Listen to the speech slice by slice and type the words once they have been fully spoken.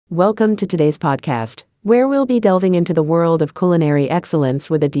Welcome to today's podcast, where we'll be delving into the world of culinary excellence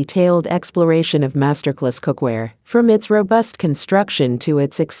with a detailed exploration of Masterclass cookware. From its robust construction to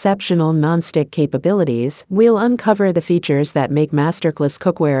its exceptional non-stick capabilities, we'll uncover the features that make Masterclass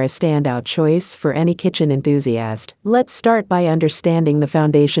cookware a standout choice for any kitchen enthusiast. Let's start by understanding the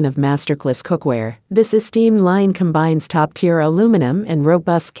foundation of Masterclass cookware. This esteemed line combines top-tier aluminum and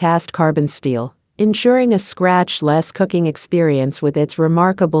robust cast carbon steel, ensuring a scratch-less cooking experience with its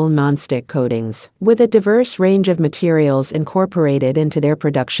remarkable non-stick coatings. With a diverse range of materials incorporated into their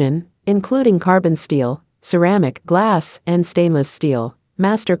production, including carbon steel, ceramic, glass, and stainless steel,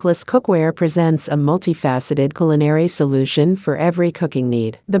 Masterclass cookware presents a multifaceted culinary solution for every cooking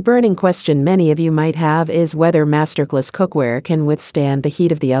need. The burning question many of you might have is whether Masterclass cookware can withstand the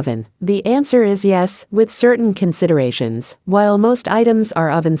heat of the oven. The answer is yes, with certain considerations. While most items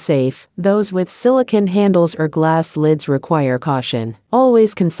are oven safe, those with silicone handles or glass lids require caution.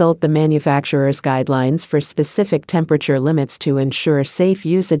 Always consult the manufacturer's guidelines for specific temperature limits to ensure safe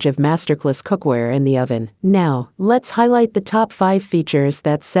usage of Masterclass cookware in the oven. Now, let's highlight the top 5 features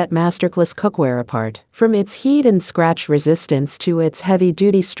that set Masterclass cookware apart. From its heat and scratch resistance to its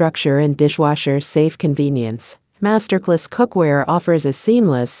heavy-duty structure and dishwasher-safe convenience, Masterclass cookware offers a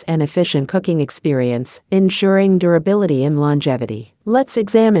seamless and efficient cooking experience, ensuring durability and longevity. Let's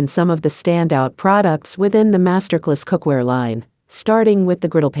examine some of the standout products within the Masterclass cookware line. Starting with the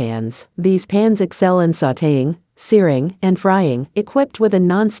griddle pans. These pans excel in sautéing, searing, and frying, equipped with a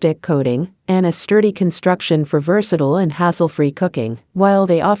non-stick coating and a sturdy construction for versatile and hassle-free cooking. While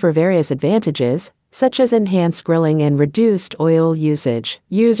they offer various advantages, such as enhanced grilling and reduced oil usage,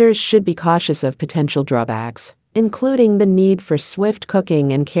 users should be cautious of potential drawbacks, including the need for swift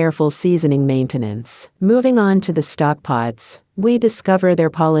cooking and careful seasoning maintenance. Moving on to the stock pots, we discover their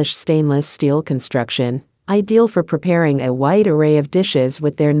polished stainless steel construction, ideal for preparing a wide array of dishes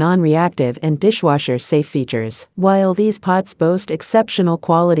with their non-reactive and dishwasher-safe features. While these pots boast exceptional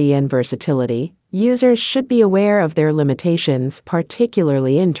quality and versatility, users should be aware of their limitations,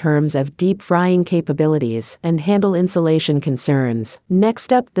 particularly in terms of deep frying capabilities and handle insulation concerns.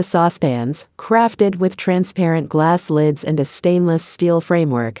 Next up, the saucepans, crafted with transparent glass lids and a stainless steel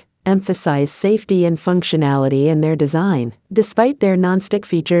framework, emphasize safety and functionality in their design. Despite their non-stick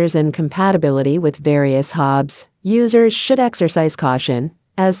features and compatibility with various hobs, users should exercise caution,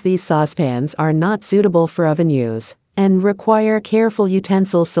 as these saucepans are not suitable for oven use and require careful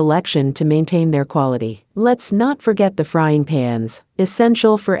utensil selection to maintain their quality. Let's not forget the frying pans,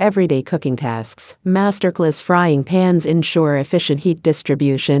 essential for everyday cooking tasks. Masterclass frying pans ensure efficient heat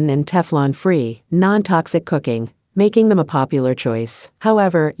distribution and Teflon-free, non-toxic cooking, making them a popular choice.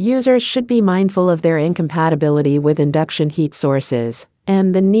 However, users should be mindful of their incompatibility with induction heat sources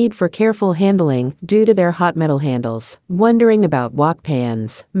and the need for careful handling due to their hot metal handles. Wondering about wok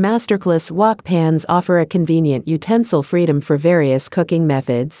pans? Masterclass wok pans offer a convenient utensil freedom for various cooking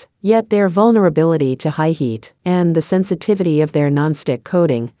methods, yet their vulnerability to high heat and the sensitivity of their non-stick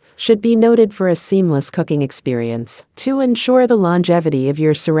coating should be noted for a seamless cooking experience. To ensure the longevity of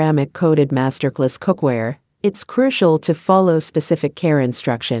your ceramic-coated Masterclass cookware, it's crucial to follow specific care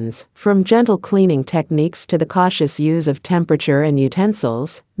instructions. From gentle cleaning techniques to the cautious use of temperature and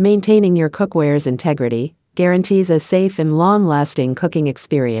utensils, maintaining your cookware's integrity guarantees a safe and long-lasting cooking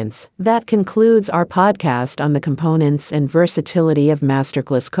experience. That concludes our podcast on the components and versatility of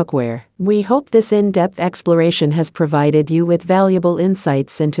Masterclass cookware. We hope this in-depth exploration has provided you with valuable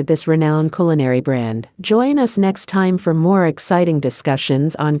insights into this renowned culinary brand. Join us next time for more exciting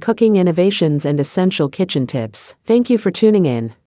discussions on cooking innovations and essential kitchen tips. Thank you for tuning in.